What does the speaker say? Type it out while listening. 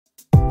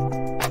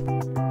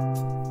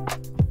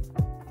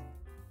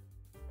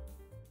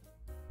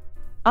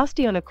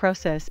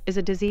Osteonecrosis is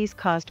a disease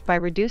caused by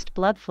reduced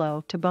blood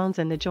flow to bones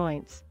in the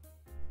joints.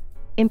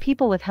 In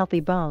people with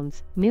healthy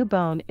bones, new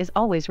bone is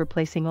always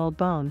replacing old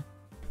bone.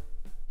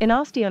 In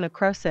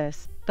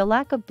osteonecrosis, the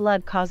lack of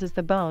blood causes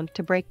the bone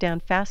to break down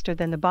faster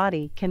than the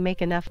body can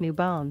make enough new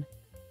bone.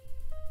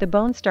 The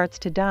bone starts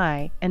to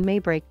die and may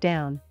break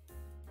down.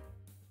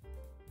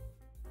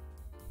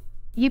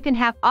 You can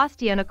have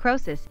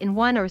osteonecrosis in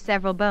one or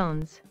several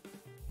bones.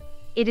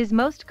 It is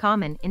most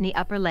common in the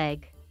upper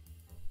leg.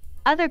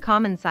 Other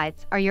common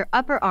sites are your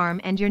upper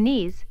arm and your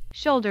knees,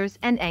 shoulders,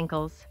 and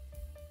ankles.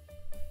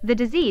 The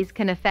disease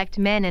can affect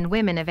men and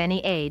women of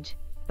any age,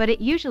 but it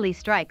usually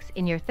strikes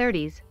in your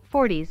 30s,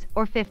 40s,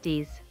 or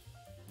 50s.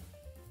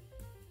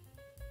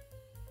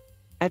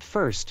 At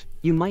first,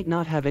 you might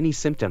not have any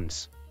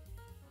symptoms.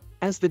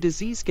 As the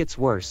disease gets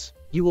worse,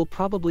 you will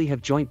probably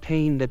have joint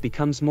pain that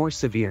becomes more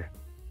severe.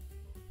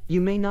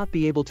 You may not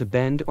be able to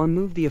bend or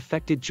move the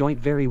affected joint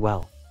very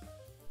well.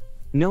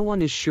 No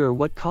one is sure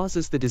what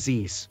causes the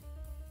disease.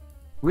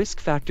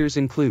 Risk factors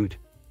include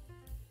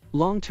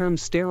long-term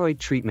steroid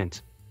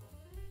treatment,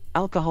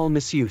 alcohol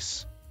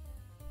misuse,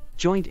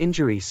 joint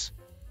injuries,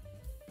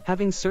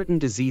 having certain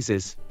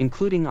diseases,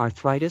 including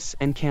arthritis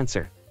and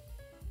cancer.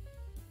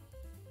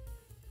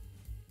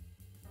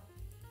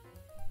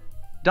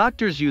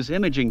 Doctors use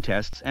imaging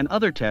tests and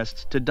other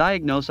tests to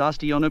diagnose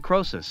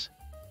osteonecrosis.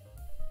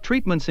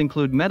 Treatments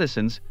include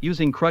medicines,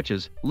 using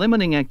crutches,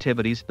 limiting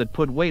activities that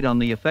put weight on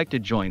the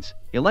affected joints,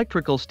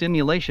 electrical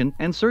stimulation,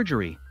 and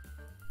surgery.